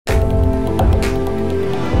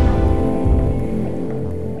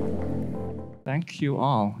thank you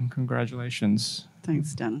all, and congratulations.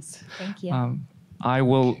 Thanks, Dennis. Thank you. I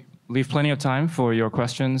will leave plenty of time for your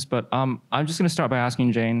questions, but I'm just going to start by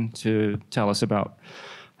asking Jane to tell us about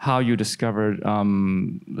how you discovered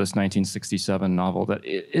this 1967 novel that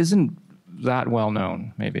isn't that well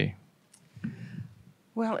known, maybe.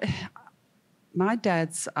 Well, my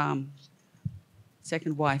dad's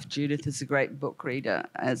second wife, Judith, is a great book reader,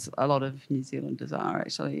 as a lot of New Zealanders are,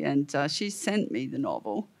 actually. And she sent me the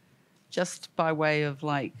novel just by way of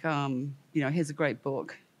like, here's a great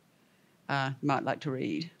book you might like to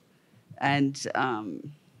read. And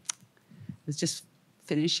it was just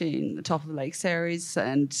finishing the Top of the Lake series,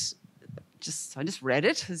 and I just read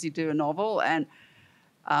it as you do a novel. And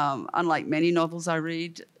unlike many novels I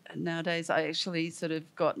read nowadays, I actually sort of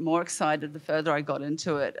got more excited the further I got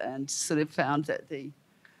into it, and sort of found that the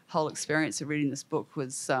whole experience of reading this book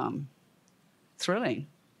was thrilling.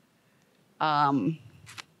 Felt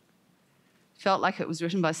like it was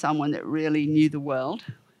written by someone that really knew the world.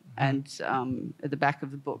 And at the back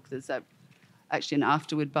of the book, there's actually an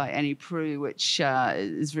afterword by Annie Proulx, which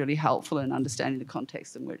is really helpful in understanding the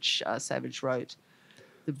context in which Savage wrote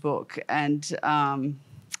the book. And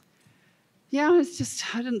it's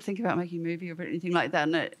just, I didn't think about making a movie or anything like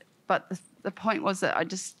that. But the point was that I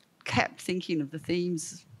just kept thinking of the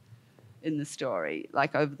themes in the story.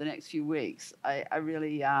 Like over the next few weeks, I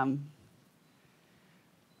really, I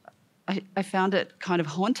found it kind of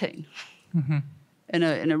haunting in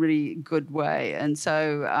a really good way. And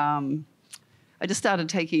so I just started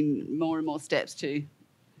taking more and more steps to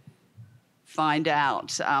find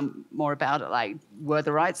out more about it, like were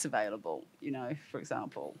the rights available, for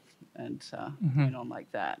example. And went on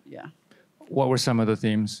like that, yeah. What were some of the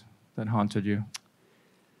themes that haunted you?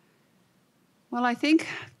 Well, I think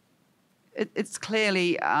it's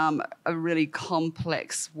clearly a really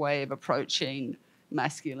complex way of approaching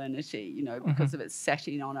masculinity, because of its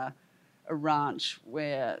setting on a ranch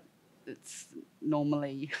where it's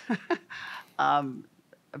normally a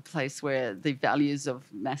place where the values of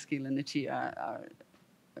masculinity are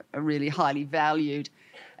really highly valued.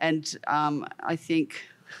 And I think,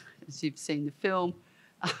 as you've seen the film,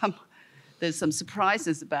 there's some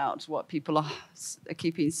surprises about what people are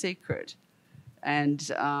keeping secret. And,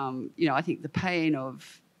 I think the pain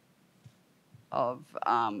of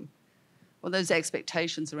those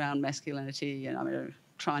expectations around masculinity, and I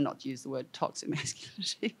try not to use the word toxic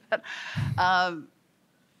masculinity, but I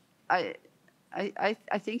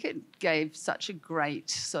think it gave such a great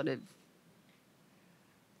sort of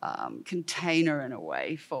container in a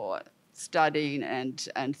way for studying and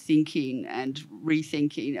thinking and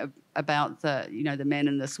rethinking about the men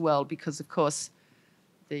in this world, because of course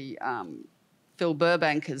the Phil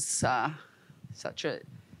Burbank is such an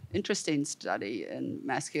interesting study in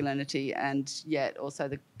masculinity, and yet also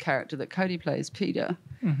the character that Kodi plays, Peter,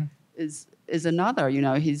 is another.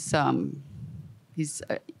 He's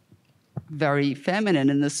very feminine,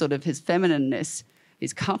 and the sort of his feminineness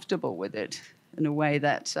is comfortable with it in a way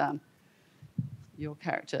that your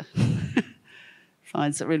character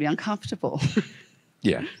finds it really uncomfortable.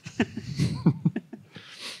 Yeah.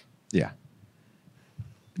 Yeah.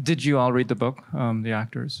 Did you all read the book, the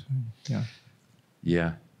actors? Yeah.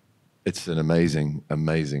 Yeah. It's an amazing,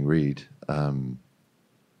 amazing read. I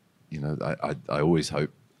always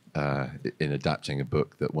hope in adapting a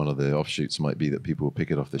book that one of the offshoots might be that people will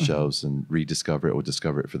pick it off the shelves and rediscover it or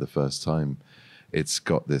discover it for the first time. It's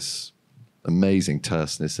got this amazing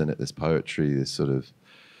terseness in it, this poetry, this sort of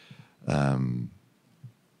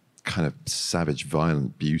kind of savage,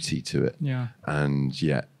 violent beauty to it. Yeah. And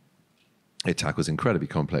yet it tackles incredibly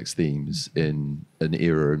complex themes in an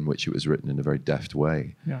era in which it was written in a very deft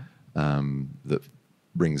way. Yeah. That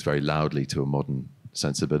rings very loudly to a modern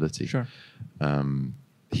sensibility. Sure.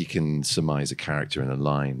 He can surmise a character in a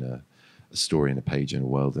line, a story in a page, in a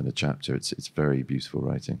world in a chapter. It's very beautiful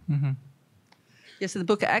writing. Yeah, so the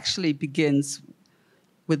book actually begins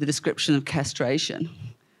with a description of castration,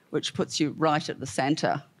 which puts you right at the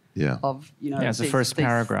centre of, it's the first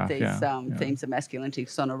paragraph. These themes of masculinity.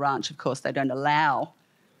 So on a ranch, of course, they don't allow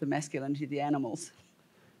the masculinity of the animals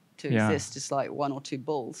to exist, just like one or two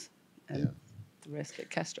bulls, and the rest get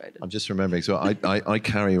castrated. I'm just remembering. So I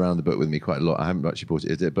carry around the book with me quite a lot. I haven't actually bought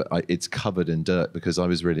it, but it's covered in dirt because I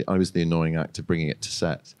was the annoying actor bringing it to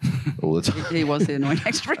set all the time. He was the annoying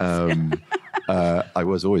actor. I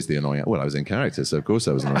was always the annoying. Well, I was in character, so of course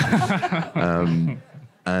I was annoying.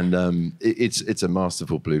 It's a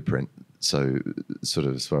masterful blueprint. So, sort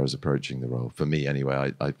of as far as approaching the role, for me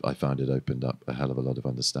anyway, I found it opened up a hell of a lot of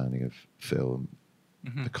understanding of Phil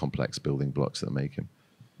and the complex building blocks that make him.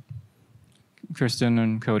 Kirsten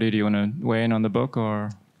and Kodi, do you want to weigh in on the book, or?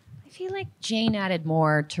 I feel like Jane added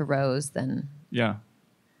more to Rose than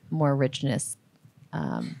more richness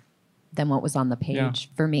than what was on the page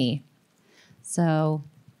for me. So,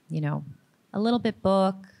 you know, a little bit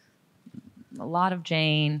book, a lot of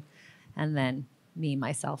Jane, and then me,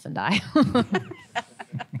 myself, and I.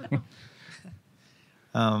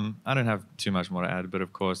 I don't have too much more to add, but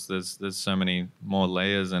of course there's so many more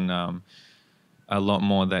layers and a lot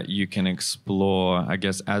more that you can explore, I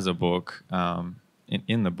guess, as a book,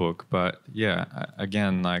 in the book. But yeah,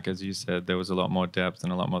 again, like as you said, there was a lot more depth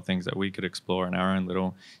and a lot more things that we could explore in our own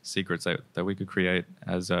little secrets that we could create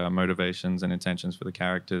as motivations and intentions for the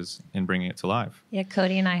characters in bringing it to life. Yeah,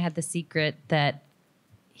 Kodi and I had the secret that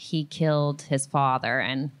he killed his father,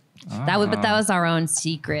 and that was our own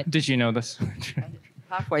secret. Did you know this?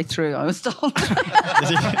 Halfway through, I was told.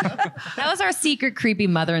 That was our secret, creepy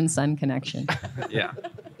mother and son connection. Yeah.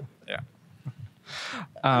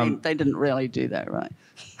 I mean, they didn't really do that, right?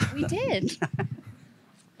 We did.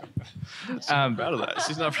 She's not proud of that.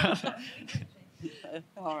 She's not proud of that.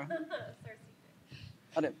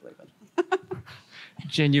 I don't believe it.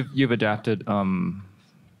 Jane, you've adapted,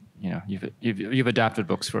 you've adapted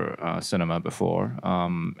books for cinema before,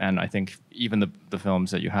 and I think even the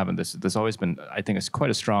films that you have in this, there's always been, I think, it's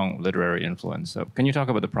quite a strong literary influence. So, can you talk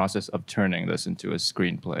about the process of turning this into a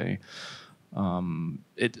screenplay?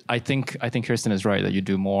 I think Kirsten is right that you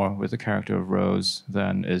do more with the character of Rose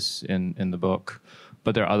than is in the book,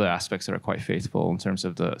 but there are other aspects that are quite faithful in terms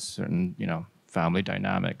of the certain family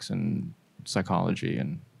dynamics and psychology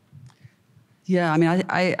and. Yeah, I mean,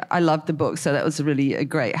 I loved the book, so that was really a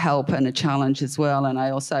great help and a challenge as well. And I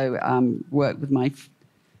also worked with my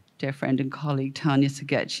dear friend and colleague Tanya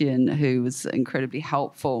Sagetchian, who was incredibly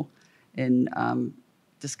helpful in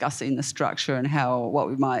discussing the structure and what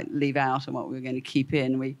we might leave out and what we were going to keep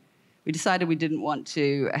in. We decided we didn't want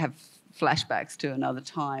to have flashbacks to another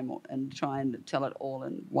time and try and tell it all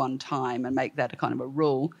in one time and make that a kind of a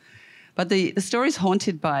rule. But the story's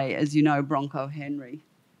haunted by, as you know, Bronco Henry.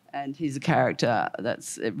 And he's a character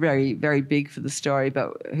that's very, very big for the story,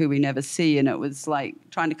 but who we never see. And it was like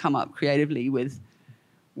trying to come up creatively with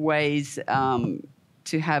ways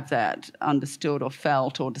to have that understood or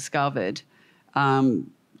felt or discovered,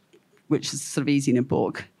 which is sort of easy in a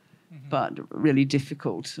book, but really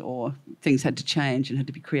difficult, or things had to change and had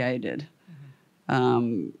to be created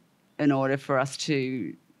in order for us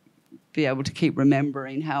to be able to keep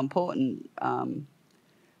remembering how important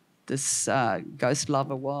this ghost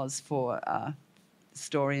lover was for the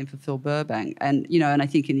story and for Phil Burbank. And, and I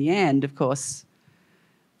think in the end, of course,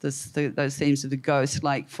 those themes of the ghost,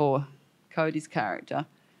 like for Kodi's character,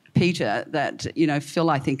 Peter, that, Phil,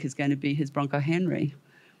 I think, is going to be his Bronco Henry.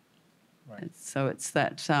 Right. So it's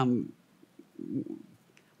that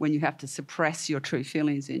when you have to suppress your true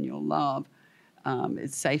feelings in your love,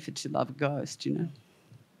 it's safer to love a ghost,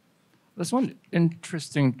 There's one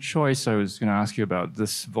interesting choice I was going to ask you about,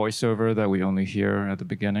 this voiceover that we only hear at the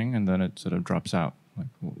beginning and then it sort of drops out. Like,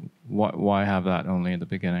 why have that only at the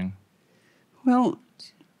beginning? Well,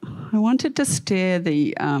 I wanted to steer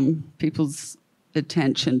the people's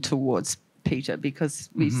attention towards Peter because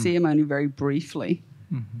we see him only very briefly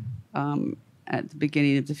at the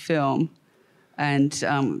beginning of the film. And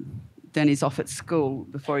then he's off at school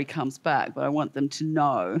before he comes back. But I want them to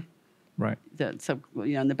know that, so,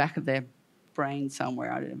 in the back of their brain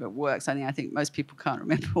somewhere, I don't know if it works. I think most people can't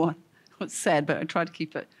remember what's said, but I tried to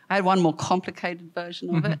keep it. I had one more complicated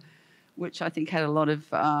version of it, which I think had a lot of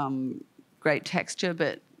great texture,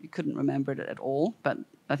 but you couldn't remember it at all. But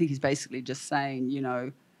I think he's basically just saying, you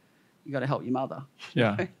got to help your mother.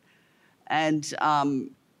 Yeah. And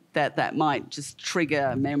that might just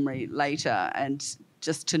trigger a memory later, and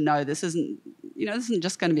just to know this isn't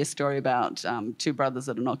just going to be a story about two brothers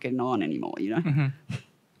that are not getting on anymore,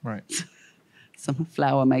 Right. Some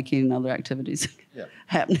flower making and other activities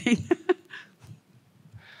happening.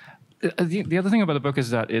 The other thing about the book is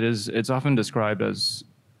that it's often described as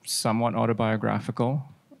somewhat autobiographical.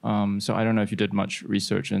 So I don't know if you did much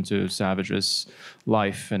research into Savage's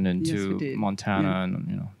life and into Montana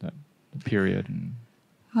and that period. And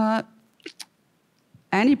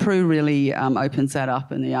Annie Proulx really opens that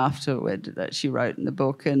up in the afterword that she wrote in the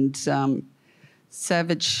book, and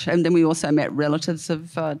Savage, and then we also met relatives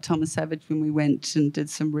of Thomas Savage when we went and did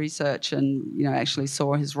some research, and actually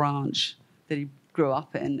saw his ranch that he grew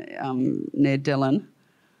up in near Dillon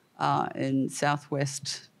in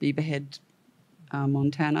southwest Beaverhead,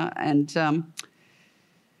 Montana, and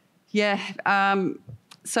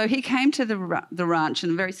so he came to the ranch in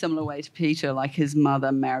a very similar way to Peter, like his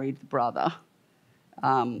mother married the brother.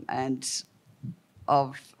 At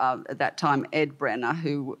that time, Ed Brenner,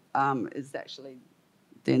 who is actually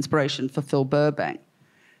the inspiration for Phil Burbank.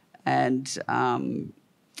 And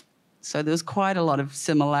so there was quite a lot of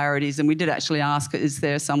similarities. And we did actually ask, is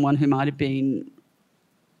there someone who might have been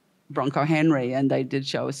Bronco Henry? And they did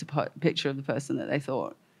show us a picture of the person that they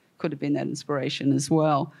thought could have been that inspiration as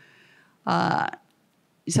well.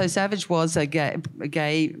 So Savage was a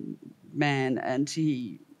gay man, and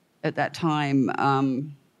he, at that time,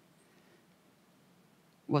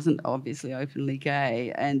 wasn't obviously openly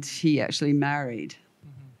gay, and he actually married.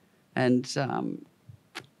 Mm-hmm. And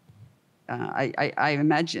I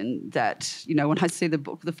imagine that, you know, when I see the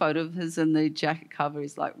book, the photo of his in the jacket cover,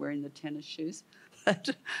 he's like wearing the tennis shoes. That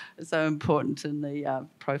is so important in the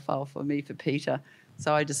profile for me, for Peter.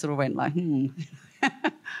 So I just sort of went like,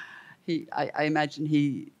 I imagine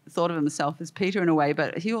he thought of himself as Peter in a way,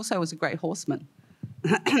 but he also was a great horseman.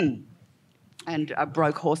 And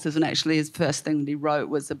broke horses, and actually his first thing that he wrote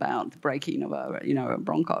was about the breaking of a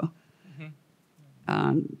bronco.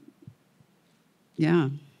 Mm-hmm. Yeah,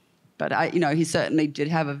 but he certainly did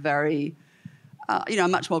have a very, a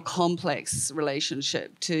much more complex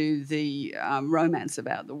relationship to the romance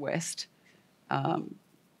about the West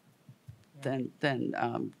than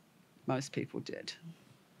most people did.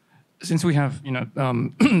 Since we have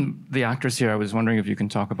the actors here, I was wondering if you can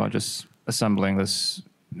talk about just assembling this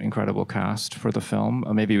incredible cast for the film.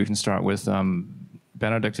 Maybe we can start with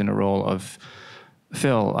Benedict in the role of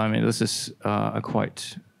Phil. I mean, this is a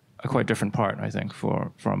quite different part, I think,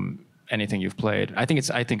 from anything you've played. I think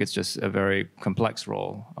it's just a very complex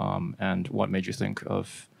role. And what made you think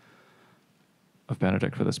of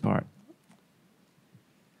Benedict for this part?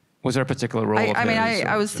 Was there a particular role?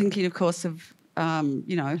 I was thinking, of course, of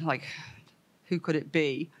like, who could it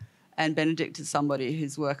be? And Benedict is somebody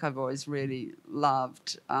whose work I've always really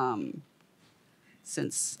loved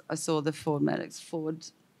since I saw the Ford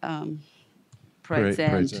Parade's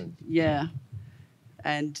End. Yeah.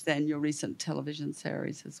 And then your recent television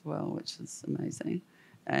series as well, which is amazing.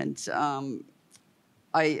 And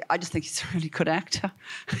I just think he's a really good actor.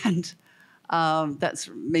 And that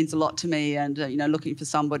means a lot to me. And, looking for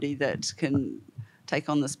somebody that can take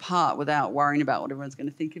on this part without worrying about what everyone's going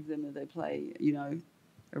to think of them if they play,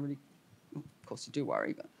 a really... Of course, you do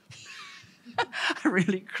worry, but a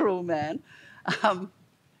really cruel man.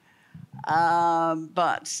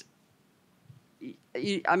 But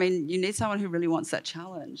you need someone who really wants that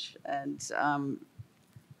challenge. And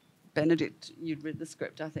Benedict, you'd read the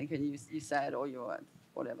script, I think, and you said, or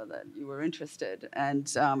whatever, that you were interested, and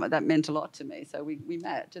that meant a lot to me. So we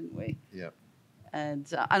met, didn't we? Yeah. And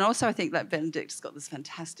also, I think that Benedict's got this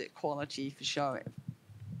fantastic quality for showing.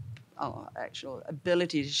 Actual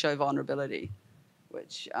ability to show vulnerability,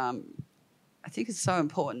 which I think is so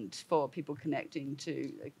important for people connecting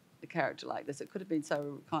to a character like this. It could have been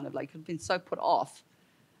so put off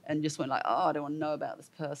and just went like, oh, I don't want to know about this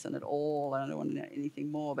person at all. I don't want to know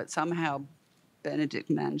anything more. But somehow Benedict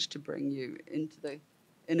managed to bring you into the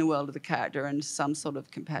inner world of the character and some sort of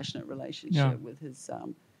compassionate relationship with his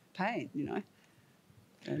pain,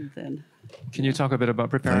 And then... Can you talk a bit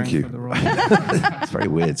about preparing for the role? It's very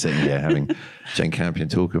weird sitting here having Jane Campion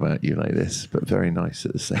talk about you like this, but very nice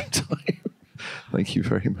at the same time. Thank you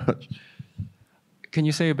very much. Can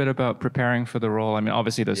you say a bit about preparing for the role? I mean,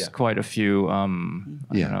 obviously there's quite a few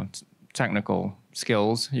technical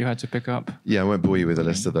skills you had to pick up. Yeah, I won't bore you with a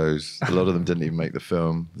list of those. A lot of them didn't even make the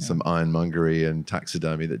film. Some ironmongery and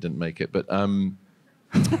taxidermy that didn't make it. But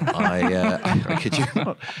I kid you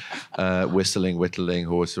not. Whistling, whittling,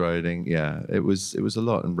 horse riding. Yeah, it was a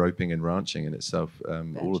lot, and roping and ranching in itself.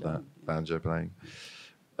 All of that, banjo playing,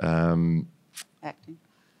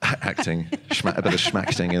 acting, a bit of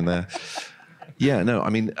schmacting in there. Yeah, no, I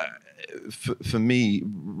mean, for me,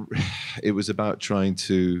 it was about trying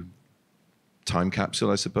to time capsule,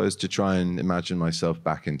 I suppose, to try and imagine myself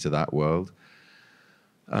back into that world,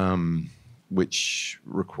 which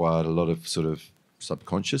required a lot of sort of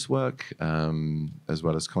subconscious work, as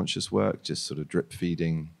well as conscious work, just sort of drip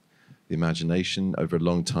feeding the imagination over a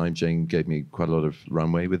long time. Jane gave me quite a lot of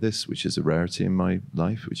runway with this, which is a rarity in my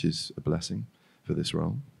life, which is a blessing for this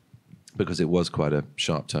role, because it was quite a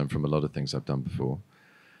sharp turn from a lot of things I've done before.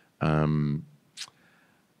 And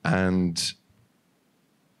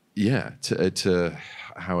yeah, to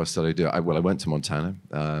how I started to do it. I went to Montana.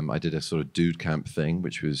 I did a sort of dude camp thing,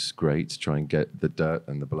 which was great, to try and get the dirt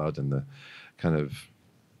and the blood and the kind of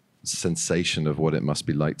sensation of what it must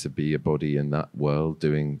be like to be a body in that world,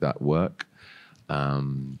 doing that work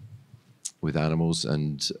with animals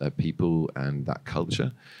and people and that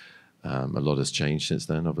culture. A lot has changed since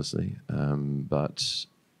then, obviously. But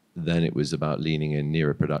then it was about leaning in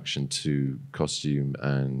nearer production to costume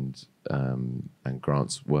and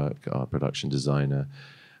Grant's work, our production designer,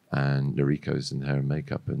 and Noriko's in hair and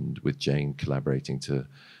makeup, and with Jane collaborating to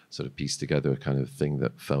sort of piece together a kind of thing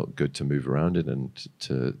that felt good to move around in and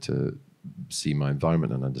to see my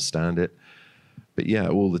environment and understand it. But yeah,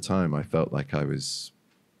 all the time I felt like I was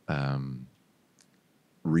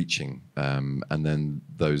reaching, and then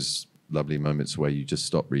those lovely moments where you just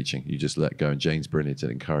stop reaching, you just let go, and Jane's brilliant at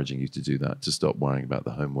encouraging you to do that, to stop worrying about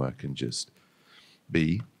the homework and just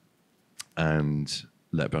be, and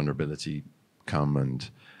let vulnerability come, and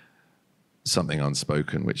something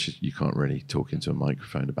unspoken, which you can't really talk into a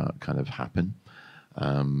microphone about, kind of happen.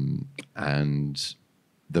 And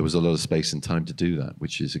there was a lot of space and time to do that,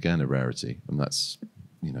 which is, again, a rarity. And that's,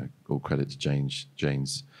 you know, all credit to Jane's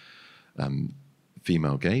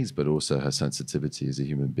female gaze, but also her sensitivity as a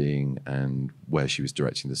human being, and where she was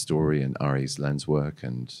directing the story, and Ari's lens work,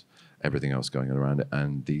 and everything else going on around it,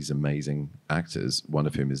 and these amazing actors, one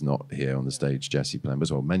of whom is not here on the stage, Jesse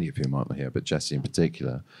Plemons, well, many of whom aren't here, but Jesse in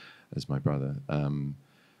particular, as my brother,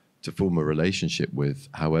 to form a relationship with,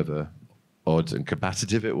 however odd and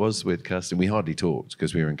combative it was with Kirsten. We hardly talked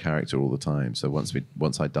because we were in character all the time. So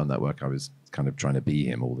once I'd done that work, I was kind of trying to be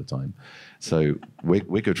him all the time. So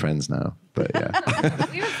we're good friends now. But yeah,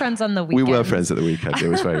 we were friends on the weekend. We were friends at the weekend. It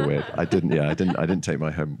was very weird. I didn't take my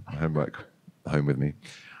homework home with me.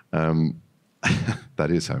 That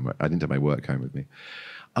is homework. I didn't take my work home with me.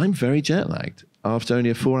 I'm very jet lagged after only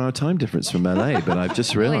a 4-hour time difference from LA, but I've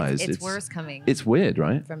just realized it's worse coming. It's weird,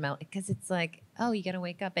 right? From LA, because it's like, oh, you got to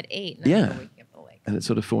wake up at 8. Yeah. And it's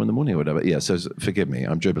sort of 4 a.m. or whatever. Yeah, so forgive me,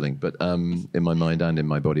 I'm dribbling, but in my mind and in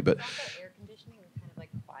my body. But air conditioning is kind of like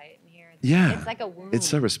quiet in here. Yeah, it's like a womb. It's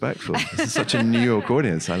so respectful. It's such a New York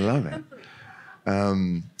audience. I love it.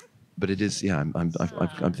 But it is, yeah.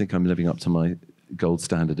 I think I'm living up to my gold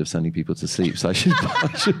standard of sending people to sleep. So I should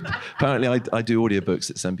apparently I do audiobooks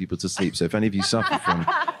that send people to sleep. So if any of you suffer from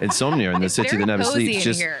insomnia in the city that never sleeps,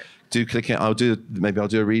 just do click it. Maybe I'll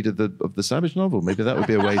do a read of the Savage novel. Maybe that would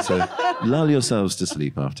be a way to lull yourselves to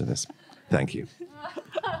sleep after this. Thank you.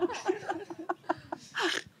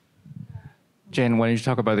 Jane, why don't you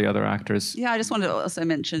talk about the other actors? Yeah, I just wanted to also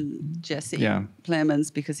mention Jesse Plemons,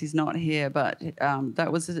 because he's not here, but that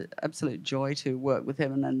was an absolute joy to work with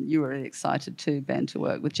him, and then you were really excited too, Ben, to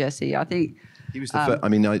work with Jesse. I think he was the first. I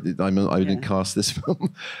mean, I didn't cast this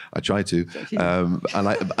film. I tried to, and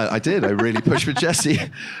I did. I really pushed for Jesse.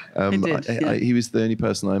 He was the only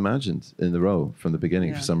person I imagined in the role from the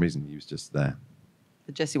beginning. For some reason, he was just there.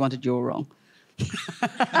 But Jesse wanted your role.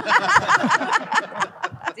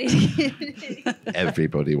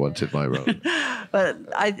 Everybody wanted my role. But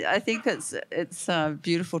I think it's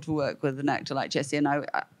beautiful to work with an actor like Jesse, and I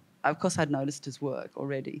of course I'd noticed his work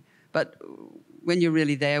already, but when you're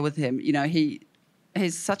really there with him, you know,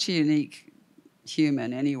 he's such a unique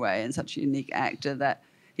human anyway, and such a unique actor that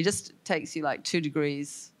he just takes you like 2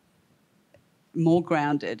 degrees more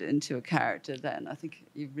grounded into a character than I think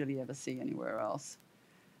you really ever see anywhere else.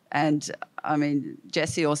 And I mean,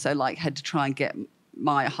 Jesse also had to try and get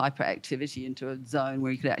my hyperactivity into a zone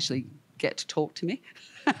where he could actually get to talk to me.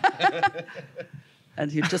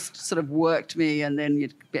 And he'd just sort of worked me, and then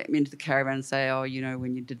you'd get me into the caravan and say, oh, you know,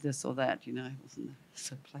 when you did this or that, you know, it wasn't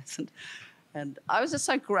so pleasant. And I was just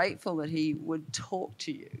so grateful that he would talk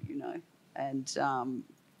to you, you know, and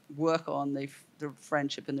work on the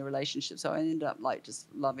friendship and the relationship. So I ended up just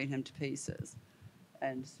loving him to pieces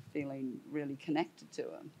and feeling really connected to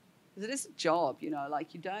him. Because it is a job, you know,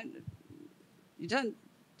 you don't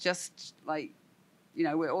just you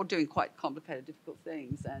know, we're all doing quite complicated, difficult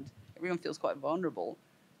things, and everyone feels quite vulnerable.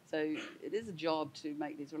 So it is a job to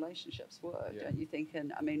make these relationships work, don't you think?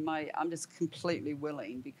 And I mean, I'm just completely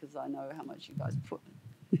willing, because I know how much you guys put.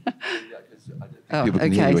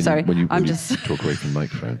 Sorry. When you talk away from the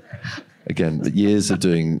microphone. Again, the years of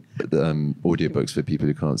doing audiobooks for people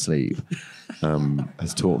who can't sleep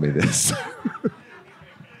has taught me this.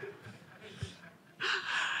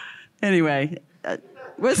 Anyway,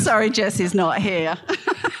 we're sorry Jesse's not here.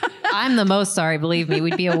 I'm the most sorry, believe me.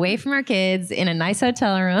 We'd be away from our kids in a nice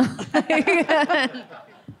hotel room.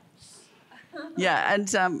 Yeah, and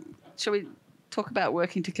shall we talk about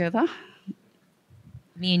working together?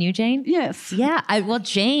 Me and you, Jane? Yes. Yeah.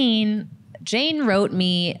 Jane wrote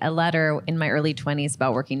me a letter in my early 20s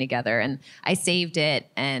about working together, and I saved it,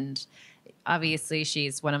 and obviously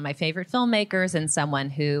she's one of my favorite filmmakers, and someone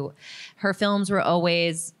who her films were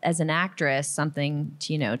always, as an actress, something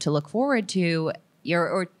to, you know, to look forward to,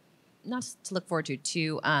 or not to look forward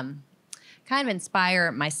to kind of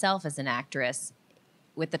inspire myself as an actress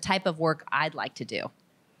with the type of work I'd like to do.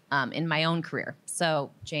 in my own career.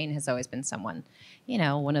 So Jane has always been someone, you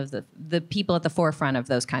know, one of the people at the forefront of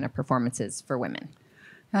those kind of performances for women.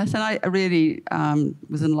 Yes, and I really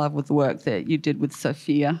was in love with the work that you did with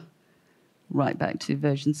Sophia, right back to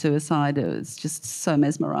Virgin Suicide. It was just so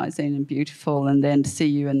mesmerizing and beautiful. And then to see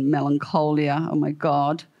you in Melancholia, oh my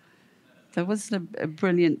God. That was a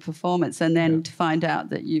brilliant performance. And then to find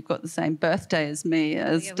out that you've got the same birthday as me,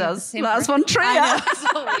 as does Lars von Trier.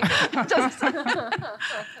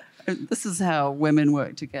 This is how women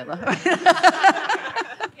work together. We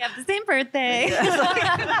have the same birthday.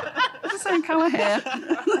 The same colour hair.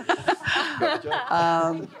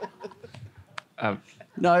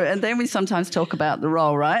 No, and then we sometimes talk about the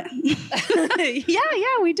role, right?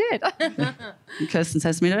 Yeah, we did. And Kirsten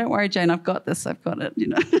says to me, "Don't worry, Jane, I've got this, I've got it," you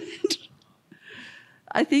know.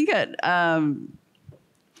 I think there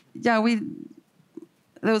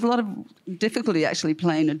was a lot of difficulty actually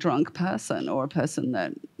playing a drunk person or a person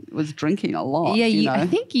that was drinking a lot. Yeah, you know? I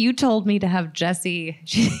think you told me to have Jessie.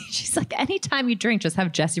 She's like, anytime you drink, just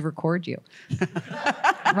have Jessie record you.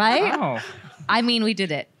 Right? Oh. I mean, we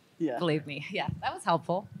did it. Yeah. Believe me. Yeah, that was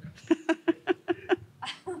helpful.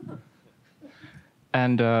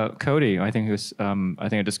 And Kodi, I think it was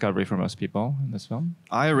a discovery for most people in this film.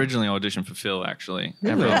 I originally auditioned for Phil, actually.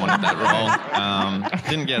 Everyone wanted that role.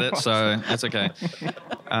 Didn't get it, so that's okay.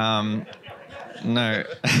 No.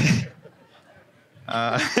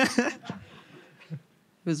 It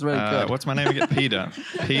was really good. What's my name again? Peter.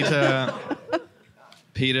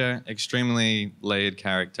 Peter, extremely layered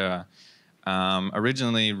character.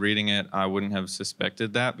 Originally reading it, I wouldn't have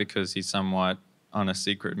suspected that because he's somewhat on a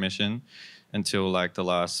secret mission until like the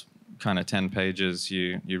last kind of 10 pages,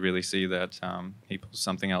 you really see that he pulls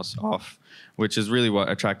something else off, which is really what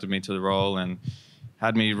attracted me to the role and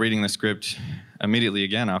had me reading the script immediately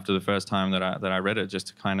again after the first time that I read it, just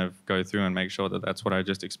to kind of go through and make sure that that's what I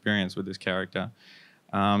just experienced with this character.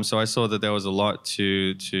 So I saw that there was a lot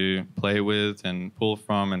to play with and pull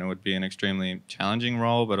from, and it would be an extremely challenging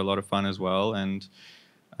role, but a lot of fun as well. And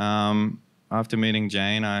after meeting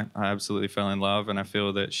Jane, I absolutely fell in love, and I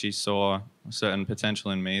feel that she saw a certain potential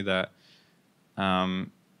in me that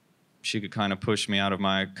she could kind of push me out of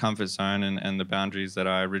my comfort zone and the boundaries that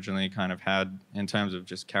I originally kind of had in terms of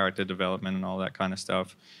just character development and all that kind of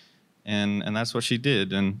stuff. And that's what she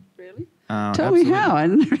did. And Really? Tell Tell me how. I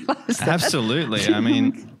didn't realize that. Absolutely. I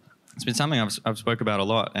mean, it's been something I've spoke about a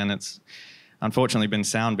lot, and it's unfortunately been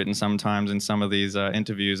sound bitten sometimes in some of these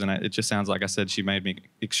interviews, and it just sounds like I said she made me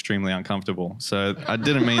extremely uncomfortable. So I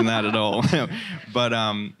didn't mean that at all. But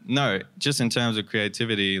no, just in terms of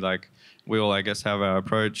creativity, like we all, I guess, have our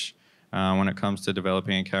approach when it comes to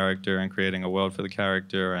developing a character and creating a world for the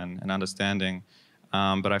character and understanding.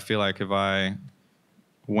 But I feel like if I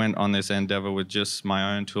went on this endeavor with just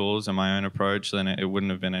my own tools and my own approach, then it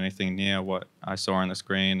wouldn't have been anything near what I saw on the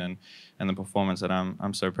screen and the performance that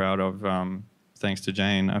I'm so proud of. Thanks to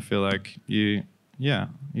Jane, I feel like you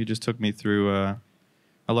just took me through a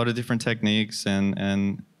lot of different techniques and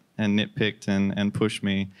nitpicked and pushed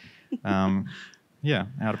me, out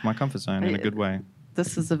of my comfort zone in a good way.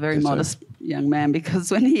 This is a very modest young man,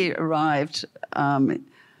 because when he arrived,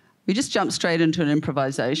 we just jumped straight into an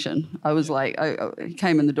improvisation. I was like, he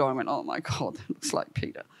came in the door and went, "Oh my God, that looks like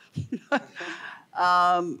Peter."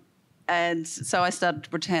 And so I started to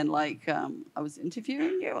pretend like I was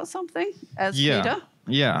interviewing you or something as Peter.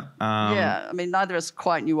 Yeah. I mean, neither of us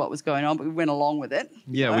quite knew what was going on, but we went along with it.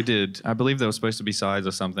 Yeah, we did. I believe there was supposed to be sides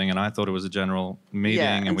or something, and I thought it was a general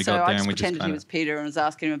meeting, and we got there and we just pretended he was Peter and was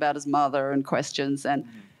asking him about his mother and questions, and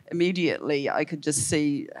immediately I could just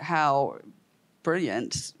see how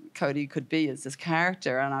brilliant Kodi could be as this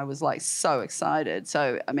character, and I was like so excited.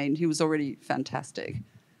 So, I mean, he was already fantastic.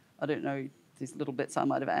 I don't know these little bits I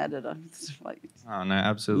might have added. Oh no,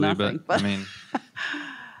 absolutely. Nothing, but I mean,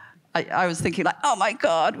 I was thinking like, oh my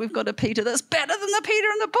God, we've got a Peter that's better than the Peter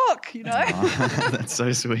in the book, you know? Oh, that's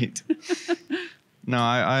so sweet. No,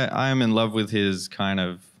 I am in love with his kind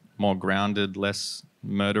of more grounded, less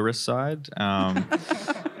murderous side.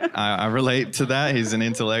 I relate to that. He's an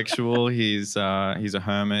intellectual. He's a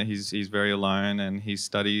hermit. He's very alone, and he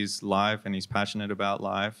studies life, and he's passionate about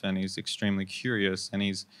life, and he's extremely curious. And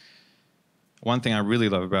one thing I really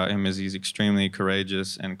love about him is he's extremely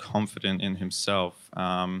courageous and confident in himself.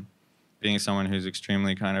 Being someone who's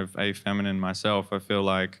extremely kind of feminine myself, I feel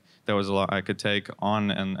like there was a lot I could take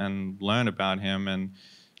on and learn about him, and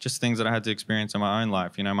just things that I had to experience in my own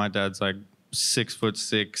life. You know, my dad's like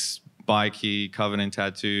 6'6", bikey, covered in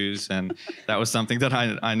tattoos, and that was something that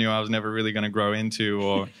I knew I was never really going to grow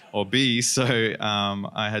into or be. So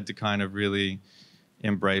I had to kind of really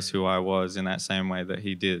embrace who I was in that same way that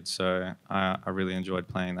he did. So I really enjoyed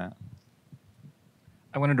playing that.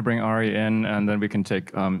 I wanted to bring Ari in, and then we can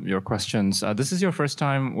take your questions. This is your first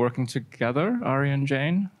time working together, Ari and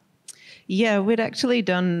Jane? Yeah, we'd actually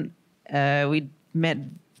done, we met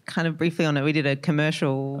kind of briefly on it. We did a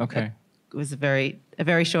commercial. Okay. It was a very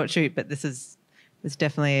short shoot, but this was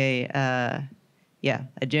definitely a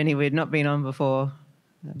journey we'd not been on before.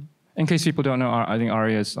 In case people don't know, I think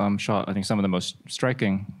Ari has shot, I think, some of the most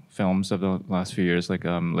striking films of the last few years, like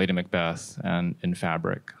Lady Macbeth and In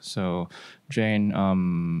Fabric. So, Jane,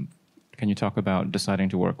 can you talk about deciding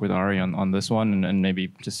to work with Ari on this one, and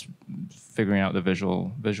maybe just figuring out the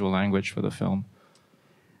visual language for the film?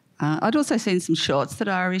 I'd also seen some shots that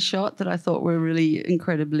Ari shot that I thought were really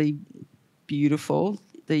incredibly beautiful.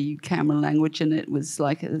 The camera language in it was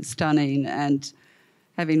like stunning, and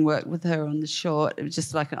having worked with her on the short, it was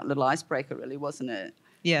just like a little icebreaker, really, wasn't it?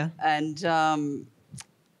 Yeah. And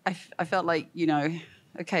I felt like,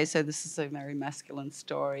 okay, so this is a very masculine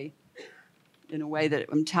story in a way that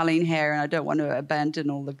I'm telling her, and I don't want to abandon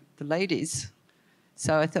all the ladies.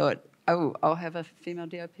 So I thought, I'll have a female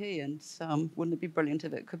DOP, and wouldn't it be brilliant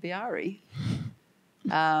if it could be Ari?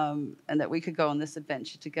 And that we could go on this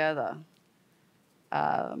adventure together.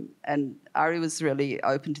 And Ari was really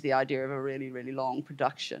open to the idea of a really, really long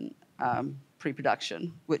production,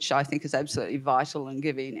 pre-production, which I think is absolutely vital in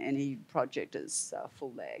giving any project its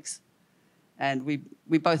full legs. And we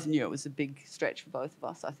both knew it was a big stretch for both of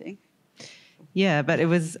us, I think. Yeah, but it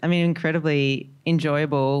was, incredibly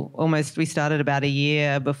enjoyable. Almost, we started about a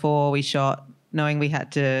year before we shot, knowing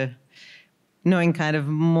kind of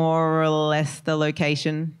more or less the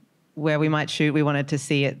location where we might shoot. We wanted to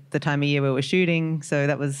see it the time of year we were shooting. So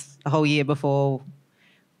that was a whole year before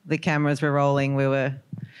the cameras were rolling. We were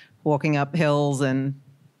walking up hills and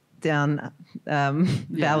down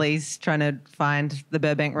valleys trying to find the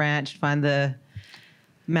Burbank Ranch, find the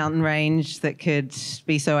mountain range that could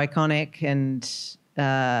be so iconic. And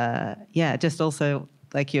just also,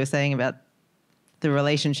 like you were saying about the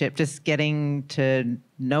relationship, just getting to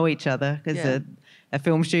know each other, because a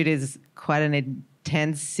film shoot is quite an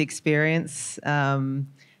intense experience, and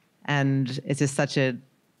it's just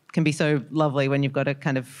can be so lovely when you've got a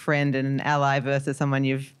kind of friend and an ally versus someone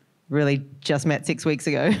you've really just met 6 weeks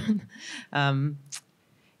ago.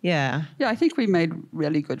 Yeah, I think we made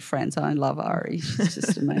really good friends. I love Ari. She's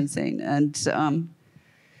just amazing. And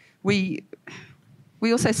we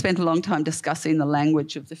also spent a long time discussing the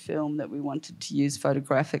language of the film that we wanted to use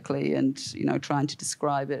photographically, and, trying to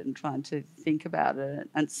describe it and trying to think about it.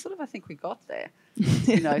 And sort of, I think we got there.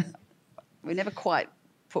 We never quite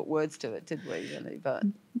put words to it, did we, really? But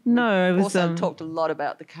no, it was also talked a lot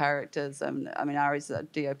about the characters. Ari's a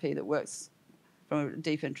DOP that works from a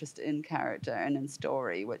deep interest in character and in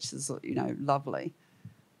story, which is, lovely.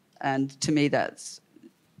 And to me, that's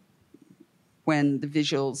when the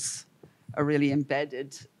visuals are really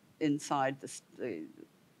embedded inside the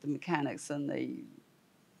mechanics and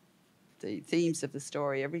the themes of the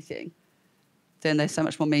story, everything, then they're so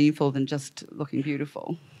much more meaningful than just looking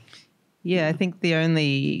beautiful. Yeah, I think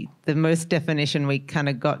the most definition we kind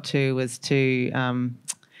of got to was to,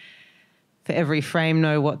 for every frame,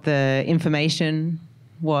 know what the information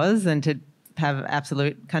was, and to have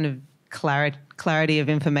absolute kind of clarity of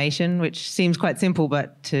information, which seems quite simple,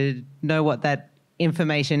 but to know what that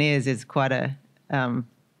information is quite a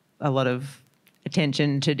lot of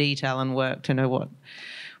attention to detail and work to know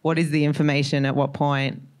what is the information at what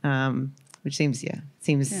point, which seems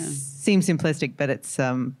simplistic, but it's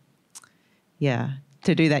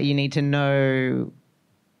to do that you need to know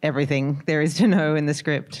everything there is to know in the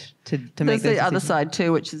script to make those decisions. There's the other side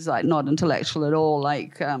too, which is like not intellectual at all,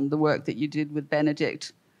 like the work that you did with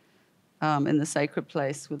Benedict in the sacred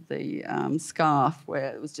place with the scarf,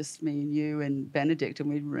 where it was just me and you and Benedict, and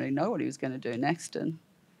we didn't really know what he was going to do next, and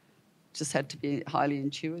just had to be highly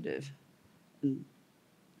intuitive and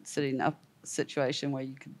setting up a situation where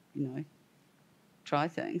you could, try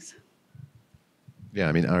things. Yeah,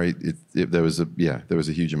 Ari, there was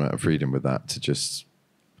a huge amount of freedom with that, to just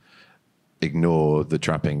ignore the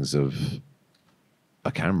trappings of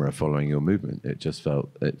a camera following your movement. I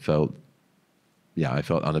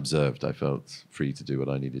felt unobserved. I felt free to do what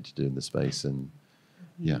I needed to do in the space, and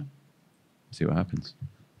see what happens.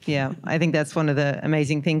 Yeah, I think that's one of the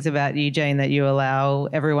amazing things about you, Jane, that you allow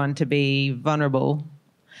everyone to be vulnerable.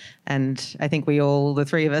 And I think the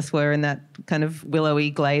three of us were in that kind of willowy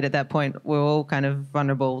glade at that point. We're all kind of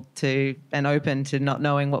vulnerable to and open to not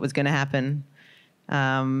knowing what was going to happen.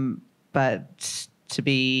 But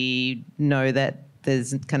to know that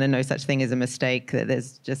there's kind of no such thing as a mistake, that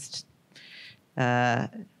there's just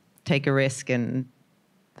take a risk and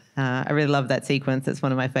I really love that sequence. It's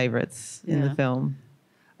one of my favorites in the film.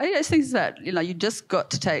 I think those things that, you just got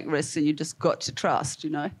to take risks and you just got to trust,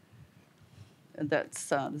 And that's,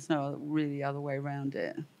 there's no really other way around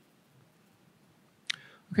it.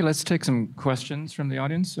 Okay, let's take some questions from the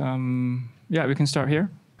audience. Yeah, we can start here.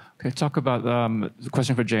 Okay, talk about the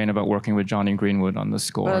question for Jane about working with Jonny Greenwood on the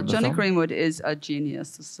score. Well, of the Jonny film. Greenwood is a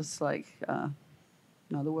genius. It's just like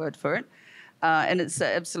another word for it. And it's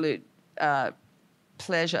an absolute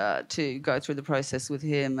pleasure to go through the process with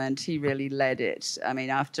him, and he really led it. I mean,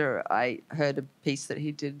 after I heard a piece that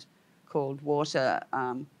he did called Water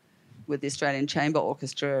with the Australian Chamber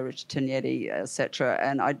Orchestra, Richard Tognetti, etc.,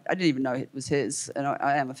 and I didn't even know it was his, and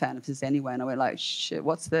I am a fan of his anyway, and I went like, shit,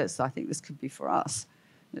 what's this? I think this could be for us.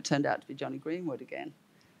 And it turned out to be Jonny Greenwood again.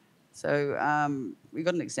 So we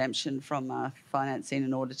got an exemption from financing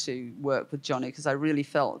in order to work with Jonny, because I really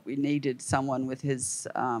felt we needed someone with his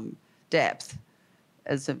depth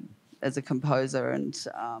as a composer, and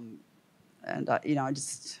I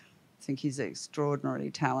just think he's extraordinarily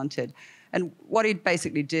talented. And what he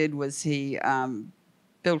basically did was he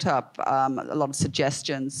built up a lot of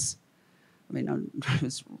suggestions. I mean, I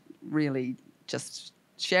was really just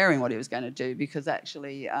sharing what he was going to do, because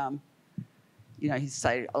actually, he'd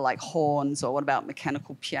say, like horns, or what about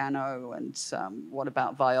mechanical piano, and what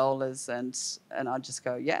about violas, and I'd just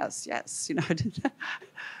go, yes,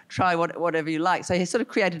 try whatever you like. So he sort of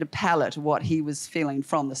created a palette of what he was feeling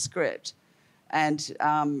from the script. And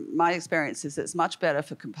my experience is it's much better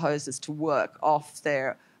for composers to work off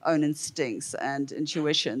their own instincts and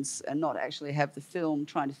intuitions and not actually have the film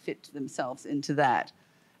trying to fit themselves into that.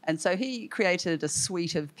 And so he created a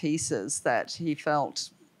suite of pieces that he felt,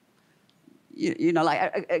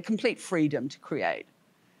 like a complete freedom to create.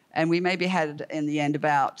 And we maybe had, in the end,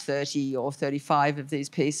 about 30 or 35 of these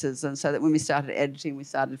pieces. And so that when we started editing, we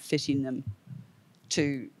started fitting them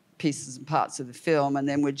to pieces and parts of the film, and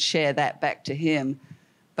then we'd share that back to him.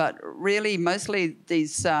 But really, mostly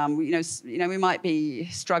these, we might be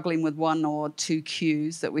struggling with one or two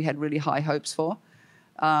cues that we had really high hopes for.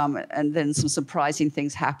 And then some surprising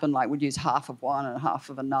things happened, like we'd use half of one and half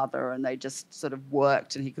of another, and they just sort of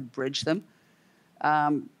worked and he could bridge them.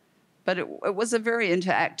 But it was a very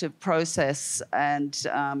interactive process, and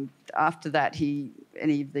after that,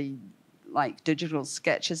 any of the digital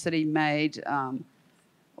sketches that he made,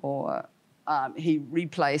 he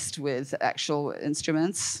replaced with actual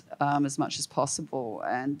instruments as much as possible.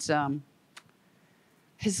 And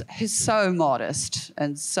he's so modest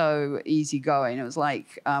and so easygoing. It was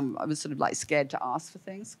like I was sort of like scared to ask for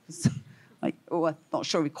things, because I'm not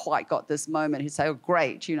sure we quite got this moment. He'd say, "Oh,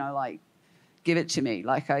 great, give it to me."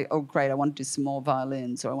 Oh, great, I want to do some more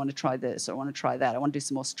violins, or I want to try this, or I want to try that. I want to do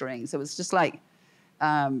some more strings. It was just like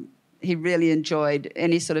he really enjoyed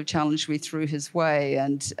any sort of challenge we threw his way,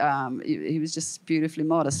 and he was just beautifully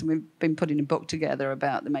modest. And we've been putting a book together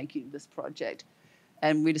about the making of this project,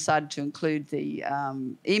 and we decided to include the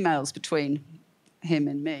emails between him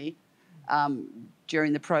and me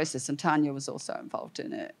during the process, and Tanya was also involved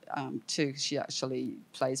in it too. She actually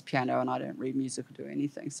plays piano, and I don't read music or do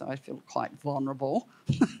anything, so I feel quite vulnerable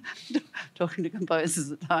talking to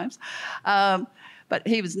composers at times. But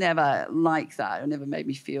he was never like that. It never made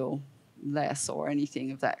me feel less or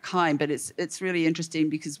anything of that kind. But it's really interesting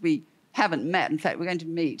because we haven't met. In fact, we're going to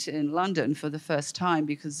meet in London for the first time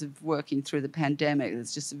because of working through the pandemic.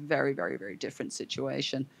 It's just a very, very, very different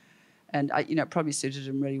situation. And it probably suited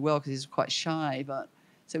him really well because he's quite shy. But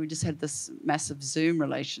so we just had this massive Zoom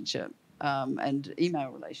relationship and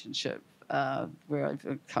email relationship where I've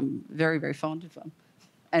become very, very fond of him.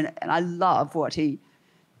 And I love what he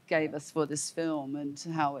gave us for this film and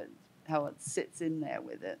how it sits in there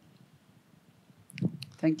with it.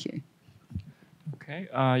 Thank you. Okay.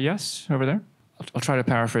 Yes, over there. I'll try to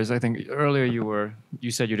paraphrase. I think earlier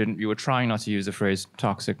you said you were trying not to use the phrase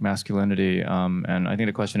toxic masculinity, and I think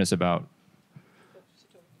the question is about. Was she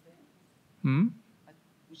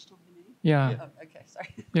talking to me? Yeah. Oh, okay,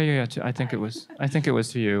 sorry. Yeah. I think it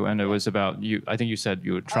was to you, and it was about you. I think you said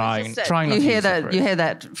you were trying not to use the phrase. You hear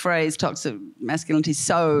that phrase toxic masculinity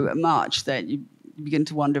so much that you begin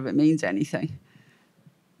to wonder if it means anything.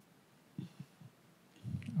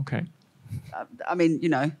 Okay. I mean,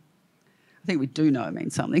 I think we do know it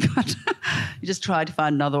means something, but you just try to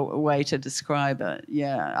find another way to describe it.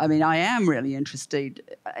 Yeah, I mean, I am really interested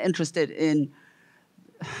in,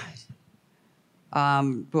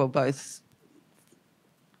 both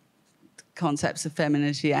concepts of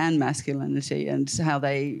femininity and masculinity and how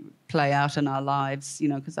they play out in our lives,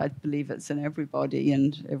 because I believe it's in everybody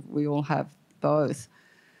and we all have both.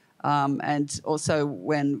 And also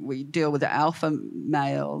when we deal with the alpha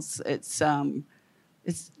males, it's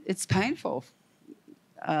it's painful.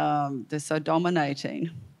 They're so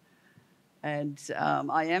dominating. And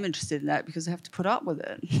I am interested in that because I have to put up with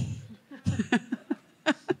it.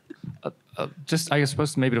 Just, I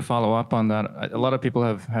suppose, maybe to follow up on that, a lot of people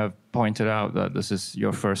have pointed out that this is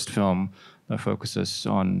your first film that focuses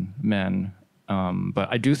on men. But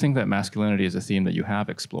I do think that masculinity is a theme that you have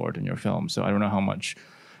explored in your film. So I don't know how much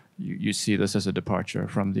you see this as a departure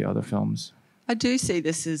from the other films. I do see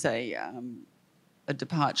this as a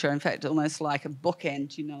departure. In fact, almost like a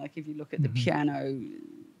bookend. You know, like if you look at the piano,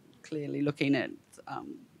 clearly looking at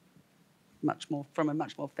much more from a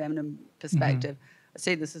much more feminine perspective. I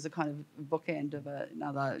see this as a kind of bookend of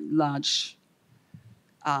another large,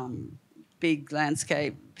 big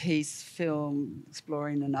landscape piece film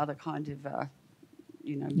exploring another kind of,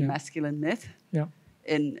 masculine myth. Yeah.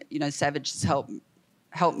 And, Savage has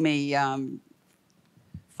helped me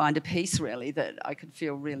find a piece, really, that I could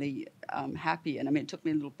feel really happy in. I mean, it took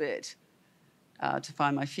me a little bit to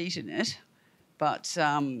find my feet in it. But,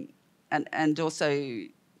 and also...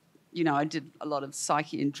 I did a lot of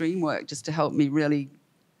psyche and dream work just to help me really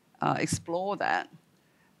explore that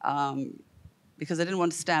because I didn't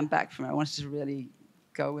want to stand back from it. I wanted to really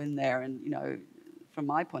go in there and, from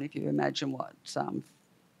my point of view, imagine what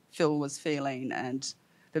Phil was feeling and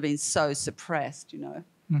for being so suppressed,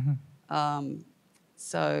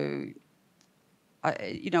 So,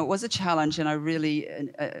 it was a challenge, and I really,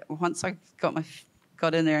 once I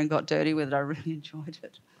got in there and got dirty with it, I really enjoyed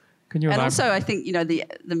it. Can you and elaborate? also, I think,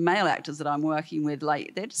 the male actors that I'm working with,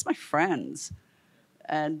 like, they're just my friends.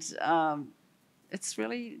 And it's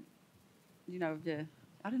really, I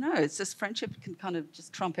don't know, it's just friendship can kind of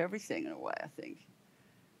just trump everything in a way, I think.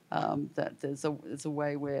 That there's a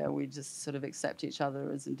way where we just sort of accept each other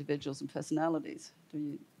as individuals and personalities. I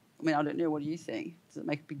don't know, what do you think? Does it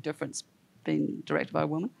make a big difference being directed by a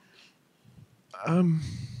woman?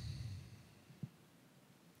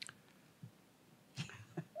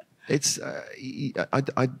 It's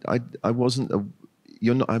I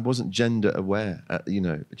wasn't gender aware. Do you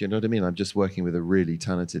know what I mean? I'm just working with a really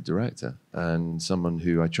talented director and someone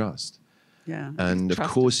who I trust. Yeah. And of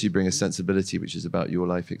course, you bring a sensibility which is about your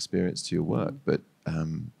life experience to your work. But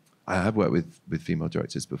I have worked with female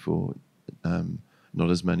directors before, not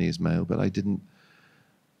as many as male. But I didn't.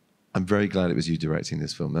 I'm very glad it was you directing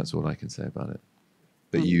this film. That's all I can say about it.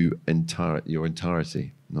 But your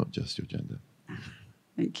entirety, not just your gender.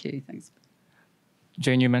 Thank you. Thanks.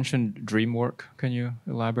 Jane, you mentioned dream work. Can you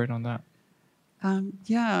elaborate on that?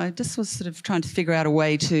 I just was sort of trying to figure out a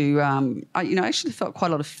way to... I actually felt quite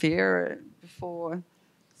a lot of fear before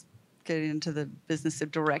getting into the business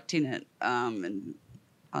of directing it and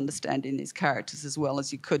understanding these characters as well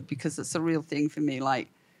as you could, because it's a real thing for me. Like,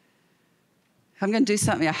 if I'm going to do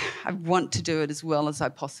something, I want to do it as well as I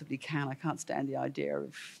possibly can. I can't stand the idea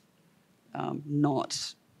of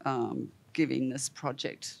not... giving this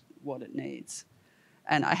project what it needs.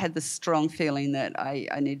 And I had this strong feeling that I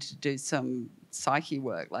needed to do some psyche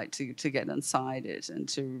work, like to get inside it and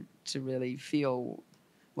to really feel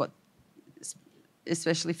what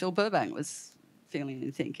especially Phil Burbank was feeling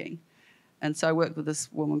and thinking. And so I worked with this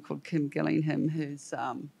woman called Kim Gillingham who's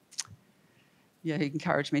who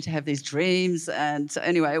encouraged me to have these dreams. And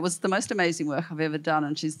anyway, it was the most amazing work I've ever done,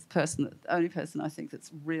 and she's the only person I think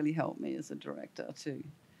that's really helped me as a director to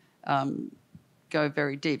go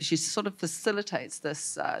very deep. She sort of facilitates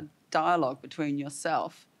this dialogue between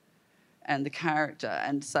yourself and the character,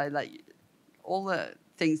 and so like all the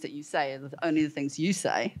things that you say are only the things you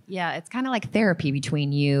say. Yeah, it's kind of like therapy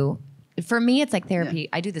between you. For me, it's like therapy. Yeah.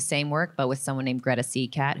 I do the same work, but with someone named Greta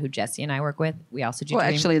Seacat, who Jesse and I work with. We also do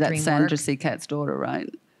actually, that's Sandra Seacat's daughter, right?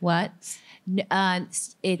 What?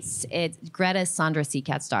 It's Greta's Sandra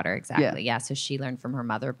Seacat's daughter, exactly. Yeah, so she learned from her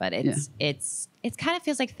mother, but it's kind of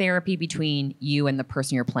feels like therapy between you and the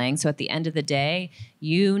person you're playing. So at the end of the day,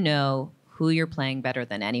 you know who you're playing better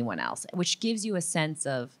than anyone else, which gives you a sense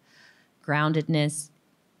of groundedness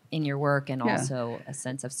in your work and also a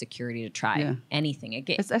sense of security to try anything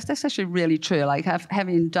again. That's actually really true. Like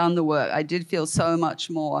having done the work, I did feel so much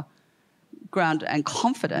more grounded and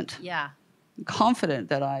confident. Yeah. Confident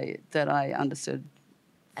that I understood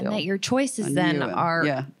Phil, and that your choices then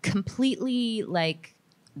are completely like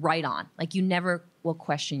right on. Like you never will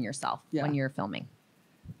question yourself when you're filming.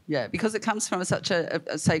 Yeah, because it comes from such a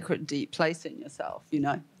sacred, deep place in yourself, you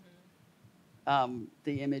know.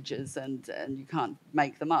 The images and you can't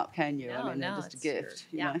make them up, can you? No, they're just a gift,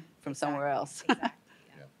 you know, from somewhere else. Exactly.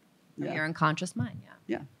 From your unconscious mind.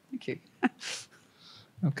 Yeah. Thank you.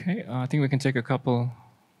 Okay, I think we can take a couple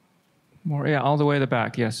more. Yeah, all the way to the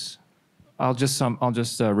back. Yes. I'll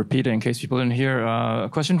just repeat it in case people didn't hear. A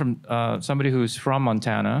question from somebody who's from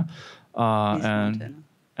Montana,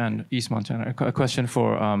 and East Montana. A question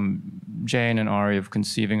for Jane and Ari of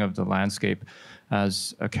conceiving of the landscape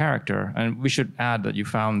as a character. And we should add that you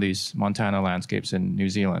found these Montana landscapes in New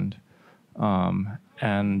Zealand.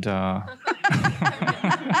 And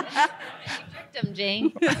Victim,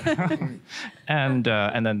 Jane. and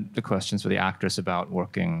then the questions for the actress about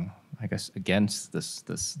working, I guess, against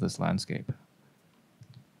this landscape.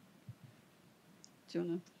 Do you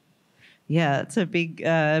want to? Yeah, it's a big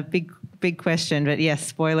question. But yes,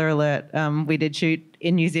 spoiler alert, we did shoot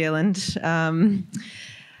in New Zealand,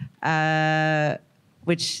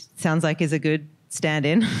 which sounds like is a good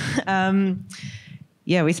stand-in.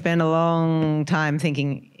 Yeah, we spent a long time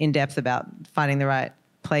thinking in depth about finding the right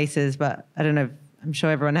places, but I don't know, I'm sure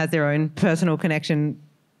everyone has their own personal connection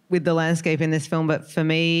with the landscape in this film, but for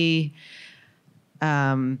me,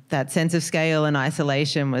 that sense of scale and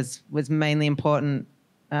isolation was mainly important.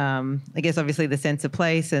 I guess obviously the sense of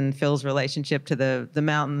place and Phil's relationship to the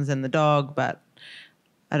mountains and the dog, but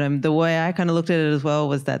the way I kind of looked at it as well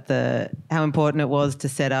was that how important it was to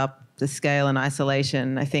set up the scale and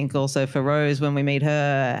isolation. I think also for Rose, when we meet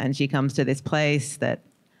her and she comes to this place, that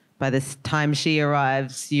by the time she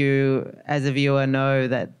arrives, you as a viewer know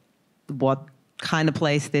that what kind of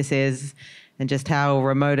place this is and just how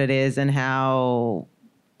remote it is and how,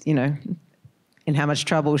 in how much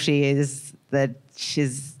trouble she is, that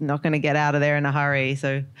she's not going to get out of there in a hurry.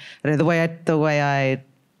 So I don't know,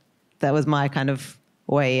 that was my kind of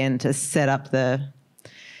way in to set up the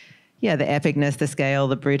epicness, the scale,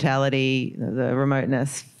 the brutality, the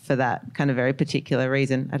remoteness for that kind of very particular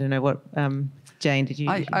reason. I don't know what, Jane, did you?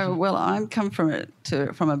 I'm come from a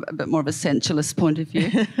bit more of a sensualist point of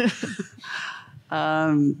view.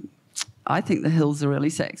 I think the hills are really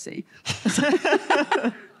sexy.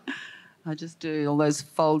 I just do all those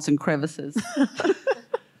folds and crevices,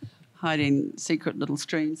 hiding secret little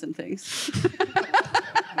streams and things.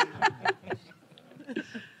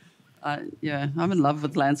 I'm in love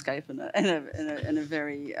with landscape in a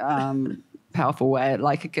very powerful way.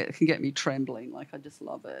 Like it can get me trembling. Like I just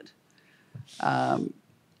love it. And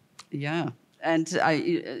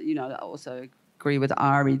I also agree with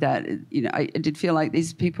Ari that I did feel like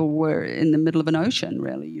these people were in the middle of an ocean.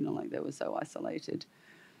 Really, like they were so isolated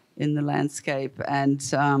in the landscape. And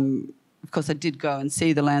of course, I did go and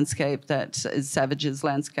see the landscape that is Savage's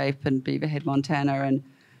landscape in Beaverhead, Montana, and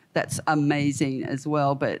that's amazing as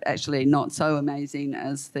well, but actually not so amazing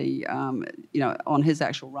as the, on his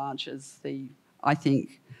actual ranch as the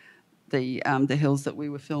hills that we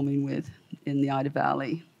were filming with in the Ida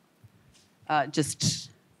Valley.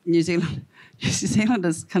 Just New Zealand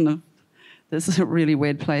is kind of, this is a really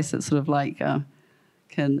weird place that's sort of like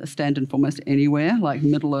can stand in for almost anywhere, like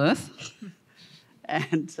Middle Earth,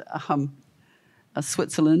 and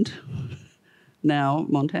Switzerland, now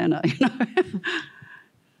Montana,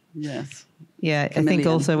 Yes. Yeah, chameleon. I think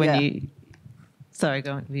also when you... Sorry,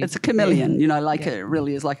 go on. It's a chameleon, it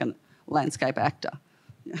really is like a landscape actor.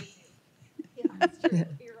 Yeah, that's true.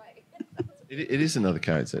 You're right. It is another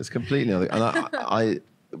character. It's completely another... And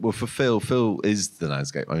well, for Phil is the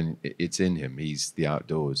landscape. I mean, it's in him. He's the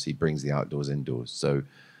outdoors. He brings the outdoors indoors. So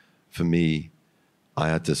for me, I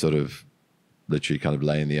had to sort of literally kind of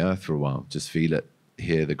lay in the earth for a while, just feel it,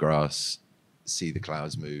 hear the grass, see the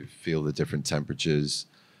clouds move, feel the different temperatures.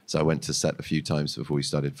 So I went to set a few times before we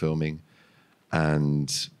started filming,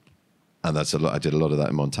 and that's a lot. I did a lot of that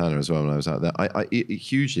in Montana as well when I was out there.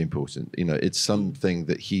 Hugely important. It's something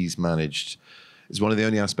that he's managed. It's one of the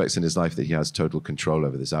only aspects in his life that he has total control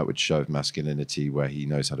over, this outward show of masculinity, where he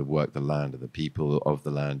knows how to work the land and the people of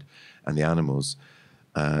the land and the animals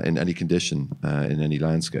in any condition, in any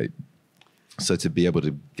landscape. So to be able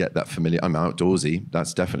to get that familiar, I'm outdoorsy.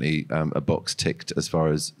 That's definitely a box ticked as far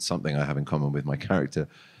as something I have in common with my character.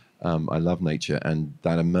 I love nature, and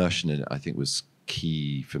that immersion in it, I think, was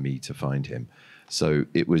key for me to find him. So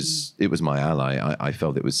it was my ally. I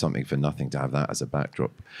felt it was something for nothing to have that as a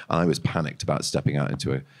backdrop. And I was panicked about stepping out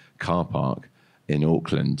into a car park in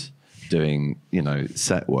Auckland doing,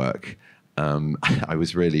 set work. I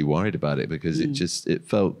was really worried about it because it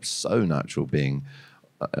felt so natural being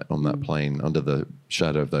on that plane under the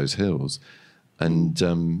shadow of those hills. And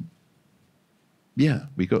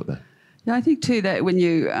we got there. Yeah, I think too that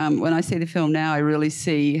when I see the film now, I really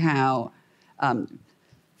see how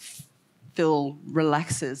Phil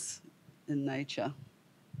relaxes in nature.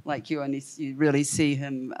 Like you really see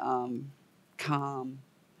him calm,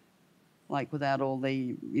 like without all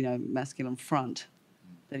the masculine front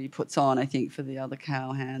that he puts on. I think for the other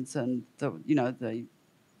cowhands and the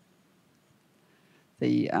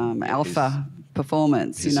alpha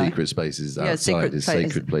performance. His secret spaces outside, his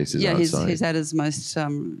sacred places outside. Yeah, he's at his most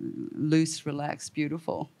loose, relaxed,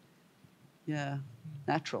 beautiful. Yeah,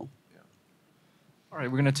 natural. All right,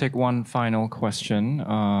 we're going to take one final question.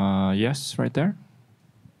 Yes, right there.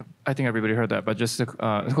 I think everybody heard that, but just the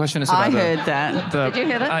question is about I heard that. Did you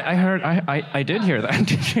hear that? I did hear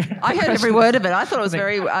that. I heard every word of it. I thought it was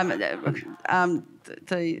very...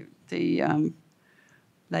 the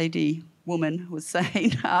lady, woman was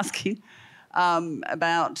saying, asking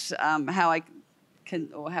about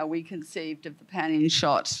how we conceived of the panning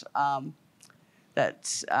shot that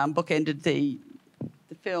bookended the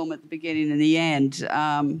film at the beginning and the end.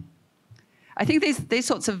 I think these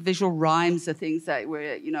sorts of visual rhymes are things that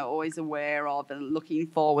we're always aware of and looking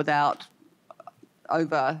for without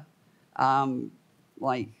over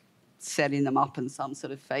like setting them up in some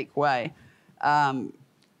sort of fake way. And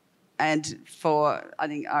I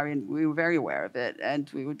think Ari, we were very aware of it, and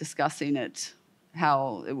we were discussing it,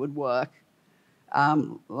 how it would work.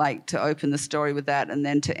 Like to open the story with that, and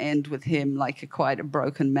then to end with him like quite a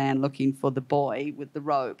broken man looking for the boy with the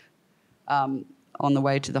rope on the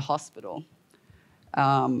way to the hospital.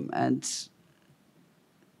 I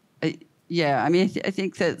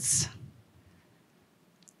think that's...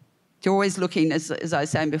 You're always looking, as I was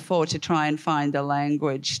saying before, to try and find a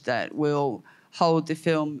language that will hold the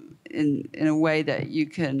film in a way that you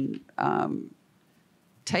can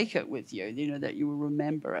take it with you, that you will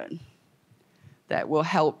remember it, that will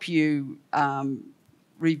help you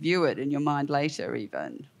review it in your mind later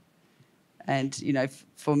even. And,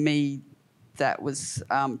 for me, that was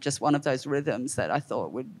just one of those rhythms that I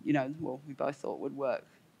thought would, we both thought would work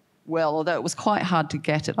well, although it was quite hard to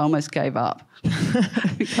get it. I almost gave up.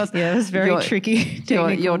 Because it was very tricky.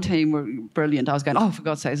 Your team were brilliant. I was going, for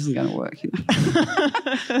God's sake, this isn't going to work.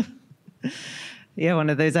 Yeah,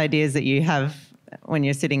 one of those ideas that you have when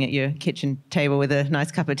you're sitting at your kitchen table with a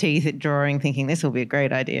nice cup of tea, drawing, thinking this will be a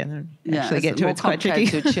great idea, and then actually get to it's quite tricky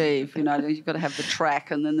to achieve. You've got to have the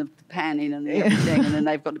track and then the panning and everything, and then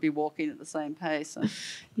they've got to be walking at the same pace.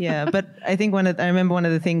 Yeah, but I think I remember one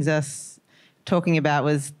of the things us talking about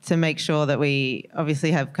was to make sure that we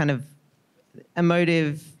obviously have kind of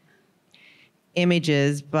emotive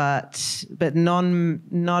images, but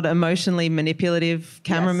not emotionally manipulative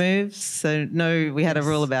camera moves. So we had a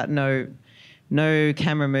rule about no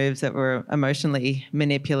camera moves that were emotionally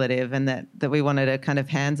manipulative, and that we wanted a kind of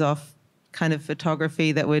hands-off kind of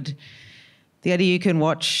photography that would... The idea you can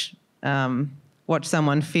watch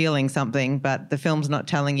someone feeling something, but the film's not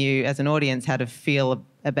telling you as an audience how to feel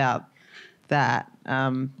about that,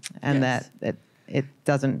 that it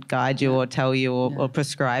doesn't guide you or tell you or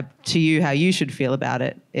prescribe to you how you should feel about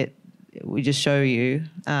it. We just show you.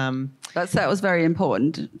 That was very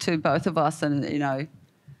important to both of us, and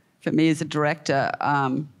for me as a director,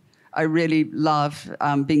 I really love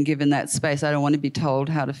being given that space. I don't want to be told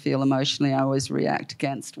how to feel emotionally. I always react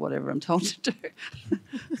against whatever I'm told to do.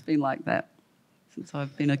 It's been like that since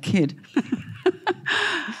I've been a kid.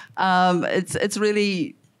 It's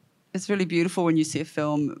really beautiful when you see a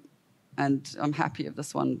film, and I'm happy if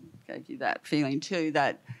this one gave you that feeling too,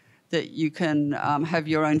 that you can have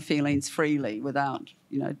your own feelings freely without,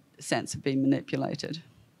 a sense of being manipulated.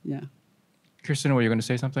 Yeah. Kirsten, were you going to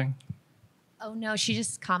say something? Oh, no, she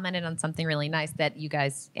just commented on something really nice that you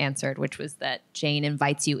guys answered, which was that Jane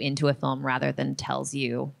invites you into a film rather than tells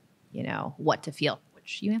you, what to feel,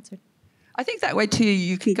 which you answered. I think that way too,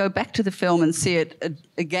 you can go back to the film and see it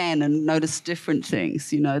again and notice different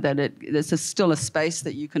things, that there's still a space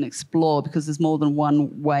that you can explore because there's more than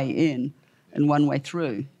one way in and one way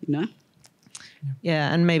through,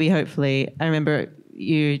 Yeah, and maybe hopefully, I remember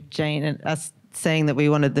you, Jane, and us saying that we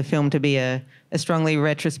wanted the film to be a strongly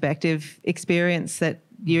retrospective experience, that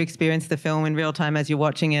you experience the film in real time as you're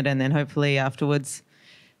watching it, and then hopefully afterwards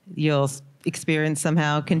your experience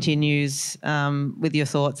somehow continues with your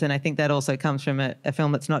thoughts. And I think that also comes from a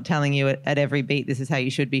film that's not telling you at every beat this is how you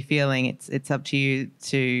should be feeling. It's up to you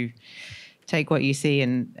to take what you see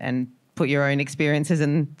and put your own experiences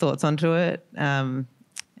and thoughts onto it.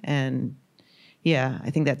 And yeah, I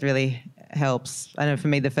think that really helps. I know for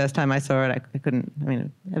me, the first time I saw it, I couldn't,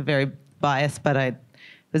 I'm very biased, but it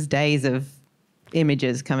was days of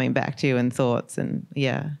images coming back to you and thoughts, and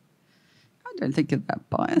yeah. I don't think you're that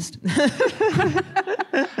biased.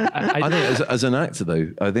 I think as an actor,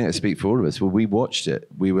 though, I think I speak for all of us. When we watched it,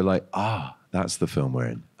 we were like, that's the film we're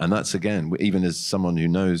in. And that's, again, even as someone who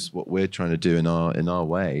knows what we're trying to do in our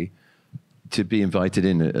way, to be invited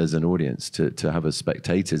in as an audience, to have a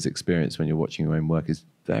spectator's experience when you're watching your own work is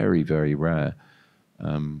very, very rare.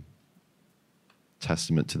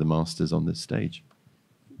 Testament to the masters on this stage.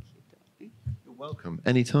 You're welcome,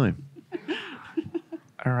 anytime.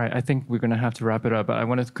 All right, I think we're going to have to wrap it up, but I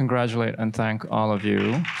want to congratulate and thank all of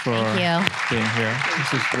you for Thank you. being here.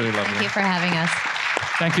 This is really lovely. Thank you for having us.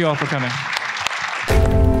 Thank you all for coming.